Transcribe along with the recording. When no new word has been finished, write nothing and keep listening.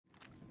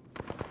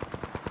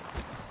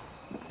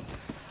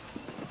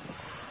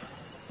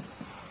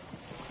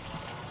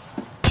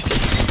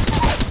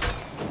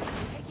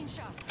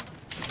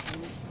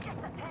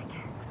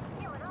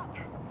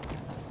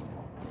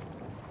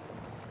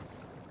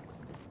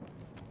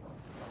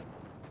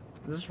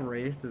This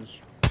Wraith is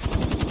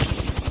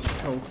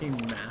choking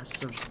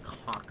massive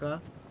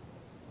caca.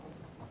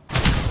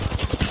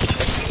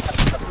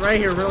 Right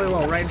here, really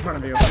low, right in front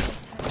of you.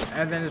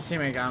 And then his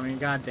teammate got me.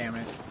 God damn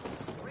it.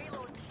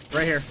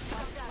 Right here.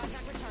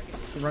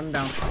 Running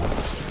down.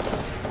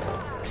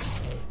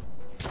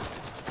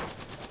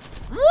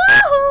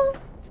 Woohoo!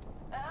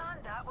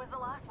 And that was the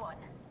last one.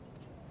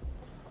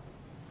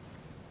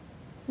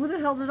 Who the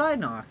hell did I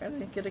knock? I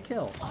didn't get a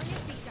kill. On your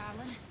feet,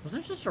 darling. Was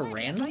that just a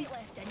random? Right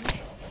left, didn't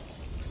you?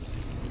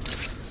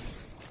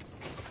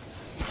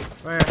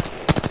 Where?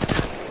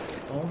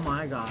 Oh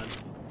my god.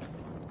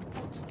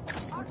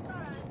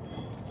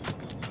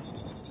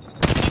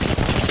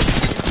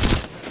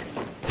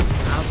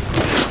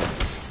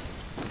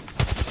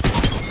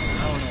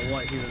 I don't know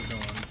what he was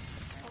doing.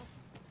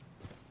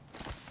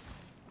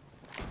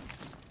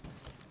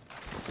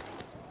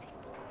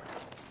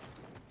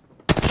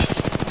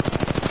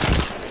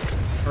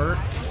 Hurt.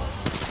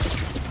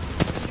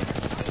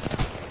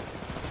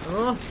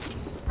 Oh.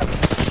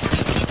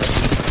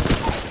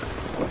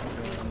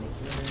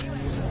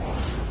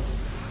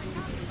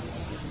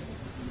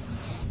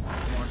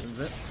 Launching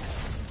zip.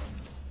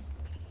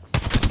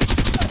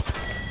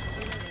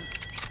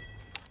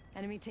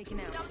 Enemy taken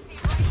out.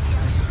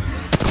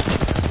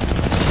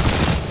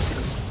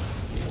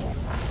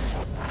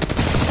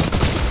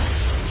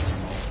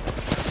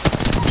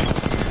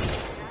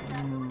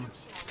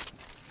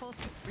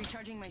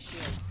 Recharging my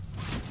shields.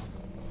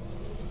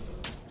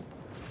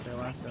 Stay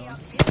last, stay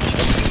last.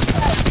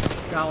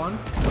 Got one.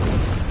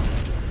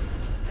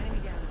 Enemy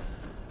down.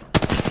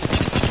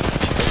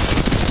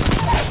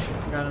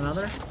 Got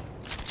another.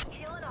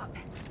 Healing up.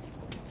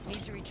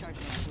 Need to recharge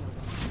my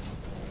shields.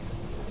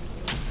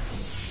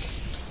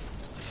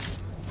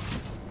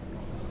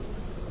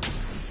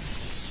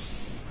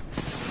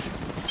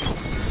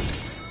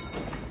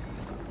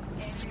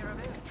 Enemy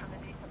removed from the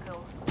data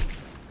pool.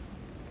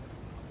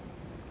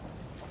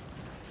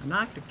 I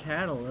knocked a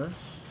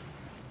catalyst.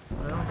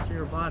 I don't see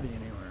your body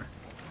anywhere.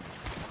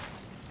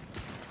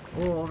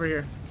 Oh, over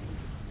here.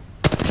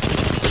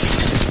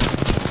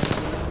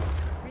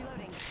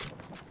 Reloading.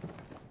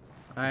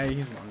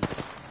 He's one.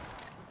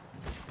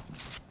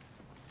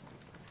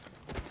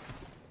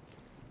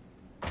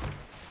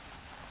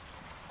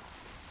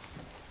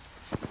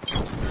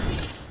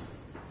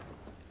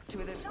 Two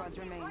of their squads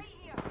remain.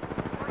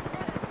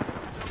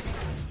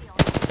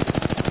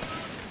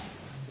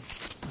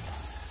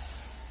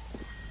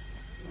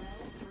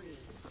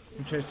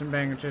 I'm chasing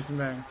Bang, I'm chasing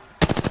Bang.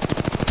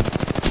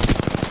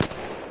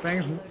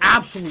 Bang's an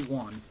absolute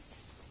one.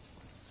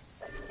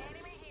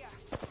 Enemy here.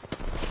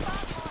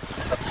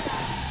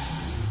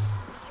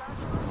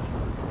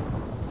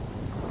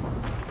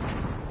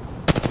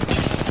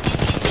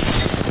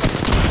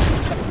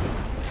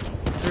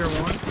 Zero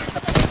one.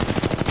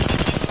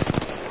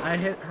 I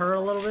hit her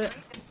a little bit.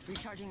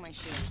 Recharging my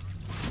shields.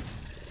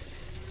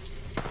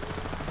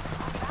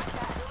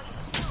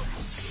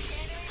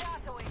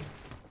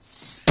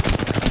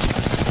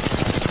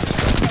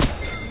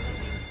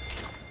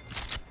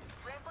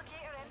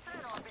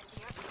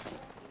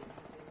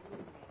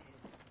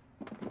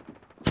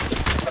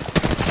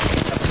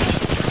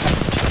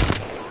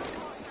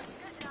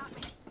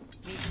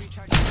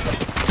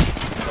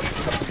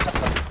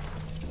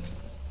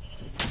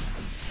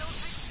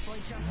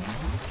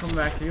 Coming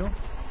back to you.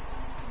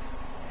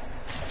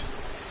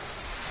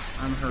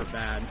 I'm hurt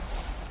bad.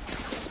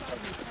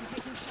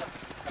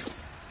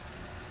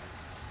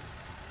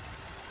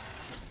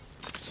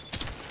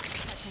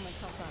 Catching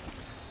myself up.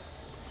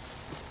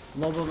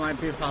 Lobo might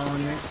be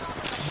following me.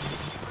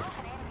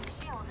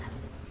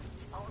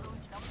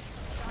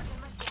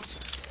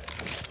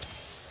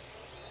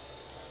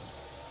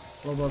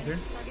 Lobo up here.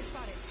 Target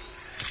spotted.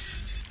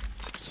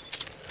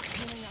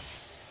 Healing up.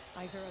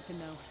 Eyes are open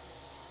now.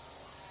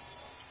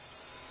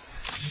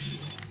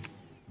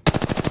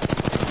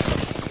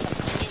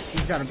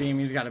 He's got a beam,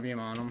 he's got a beam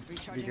on him. Be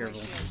Recharging my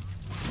careful. shields.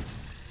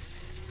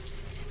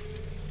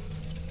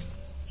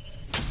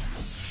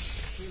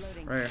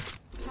 Reloading. Right here.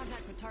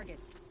 Contact with target.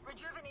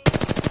 Rejuvenate.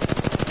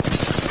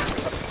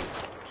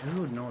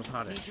 Dude knows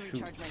how to Need to shoot.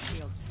 recharge my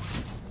shields.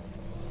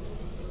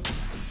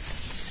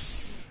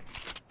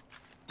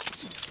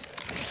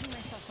 Picking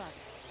myself up.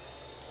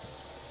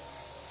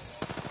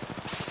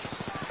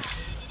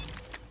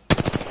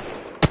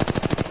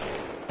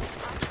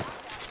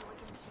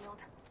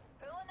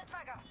 Pulling the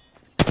trigger.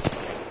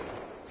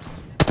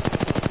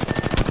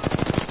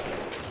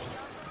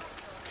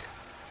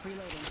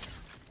 Reloading.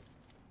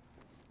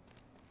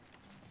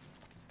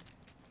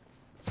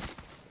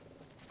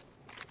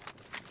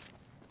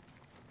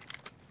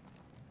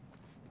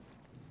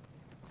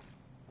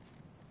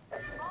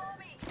 Follow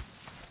me.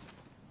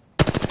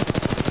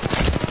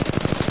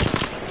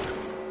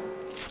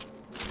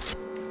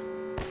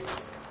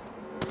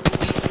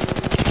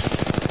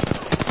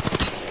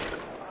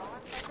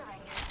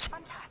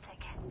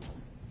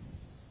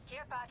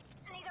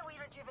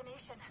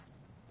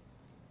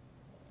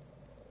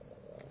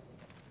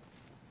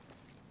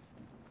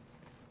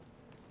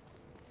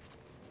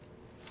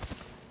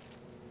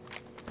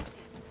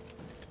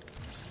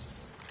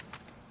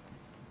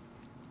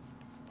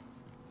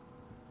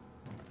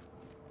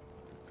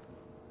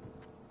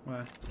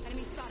 Okay.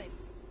 Enemy spotted.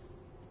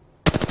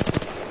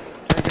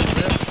 Take a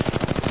zip.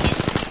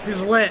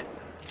 He's lit.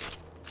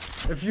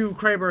 If you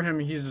Kraber him,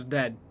 he's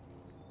dead.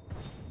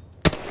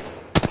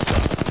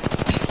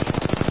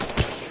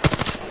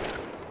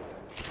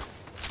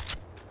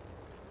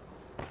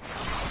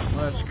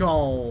 Let's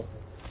go.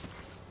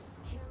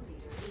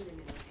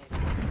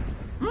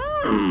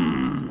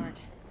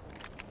 Smart.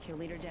 Kill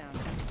leader down.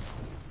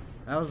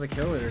 That was the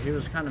kill leader. He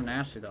was kind of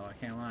nasty though, I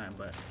can't lie,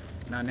 but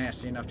not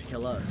nasty enough to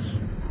kill us.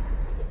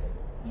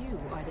 You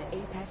are the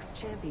Apex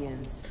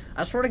champions.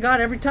 I swear to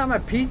God, every time I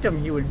peeked him,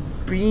 he would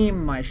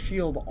beam my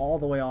shield all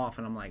the way off,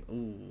 and I'm like,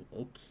 ooh,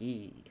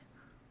 okay.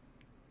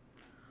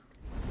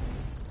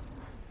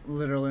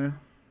 Literally.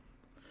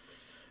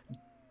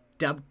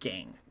 Dub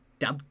gang.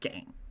 Dub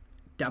gang.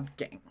 Dub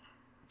gang.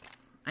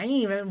 I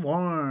ain't even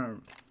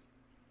warm.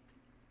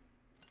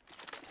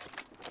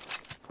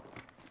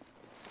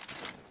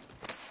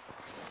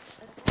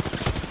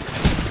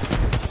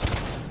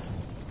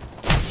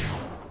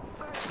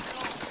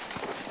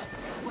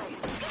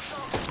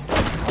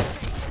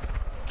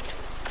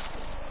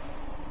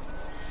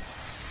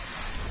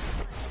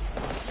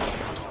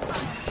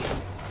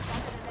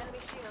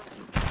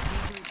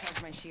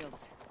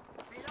 Shields.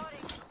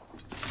 Reloading.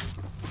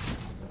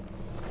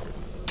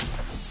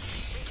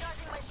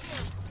 Recharging my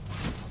shield.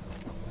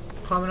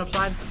 Climbing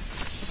upside.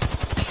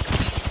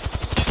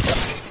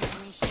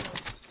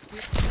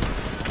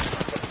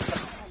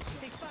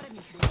 They spotted me.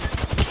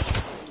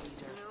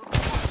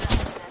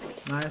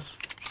 Nice.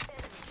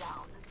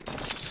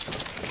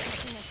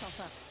 Catching myself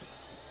up.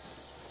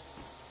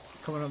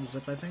 Coming up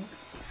zip, I think.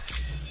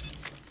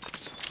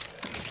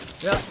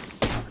 Yep.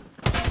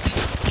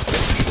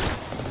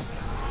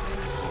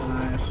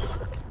 Nice.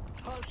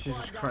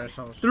 Jesus Christ,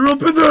 they're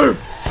up in there!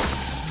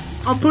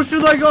 I'm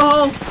pushing like a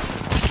hoe!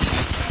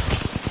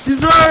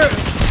 He's right!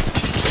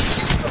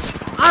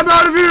 I'm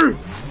out of here!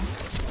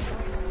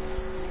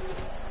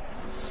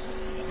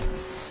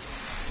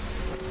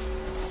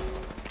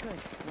 Good.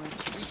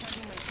 Recharging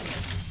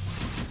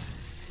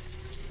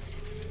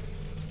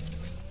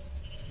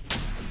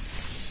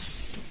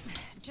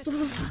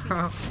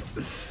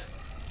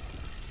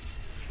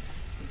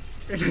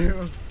my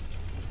shield.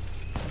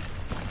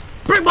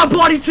 Bring my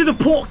body to the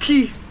port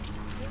key!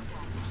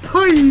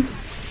 Please!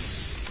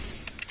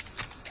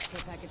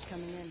 Care package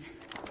coming in.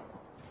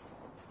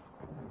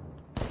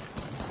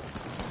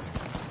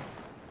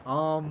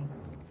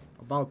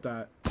 About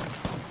that.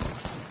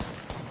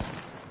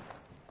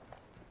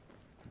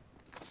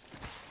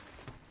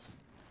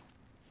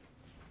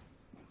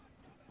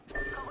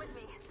 Come with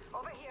me.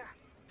 Over here.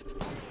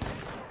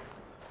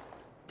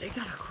 They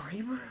got a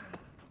Kraber?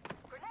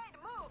 Grenade,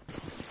 move!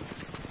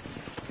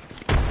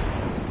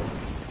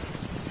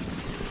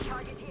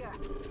 Target here.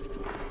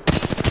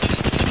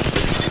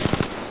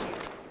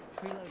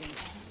 Reloading.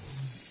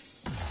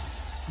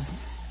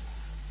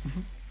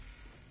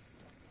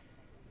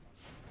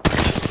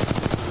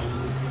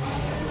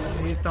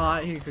 He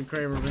thought he could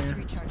Kraber me. Are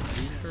Recharge.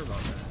 you sure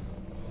about that?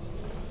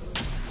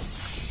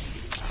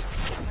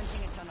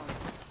 Punching a tunnel.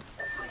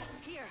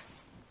 Here.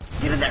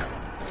 Get in there!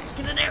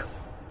 Get in there!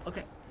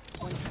 Okay.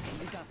 1 second.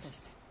 We got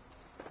this.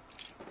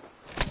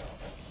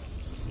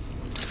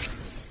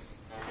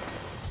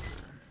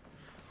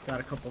 Got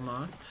a couple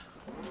knocked.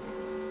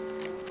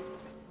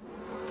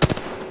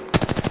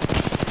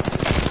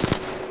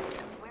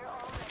 We're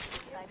already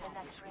inside the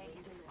next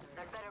raid.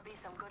 There better be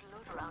some good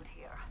loot around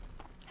here.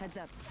 Heads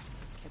up.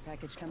 Care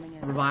package coming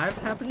in. Revive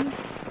happening?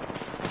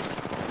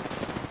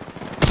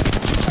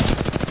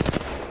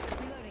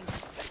 Reloading.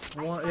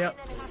 One, yep.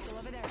 Hostile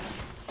over there.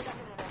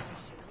 Detected an enemy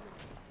shield.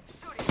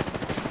 Shooting.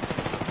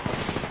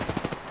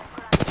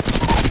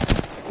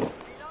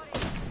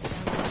 Reloading.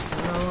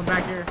 Another one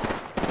back here.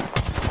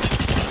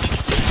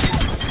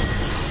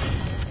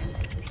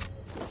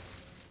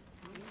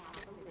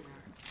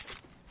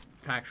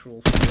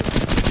 Factual.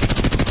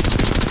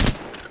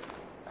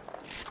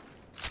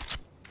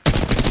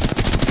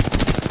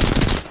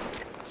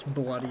 It's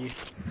bloody.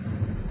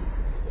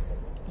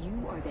 You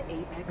are the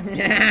Apex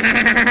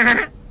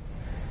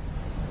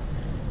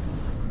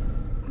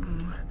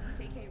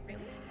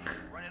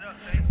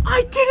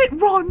I didn't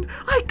run!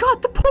 I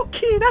got the port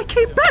key and I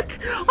came back!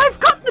 I've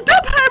got the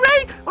dub,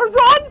 Harry! Or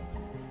run!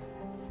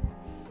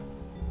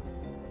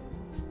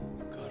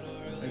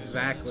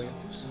 Exactly.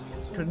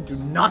 Couldn't do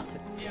nothing.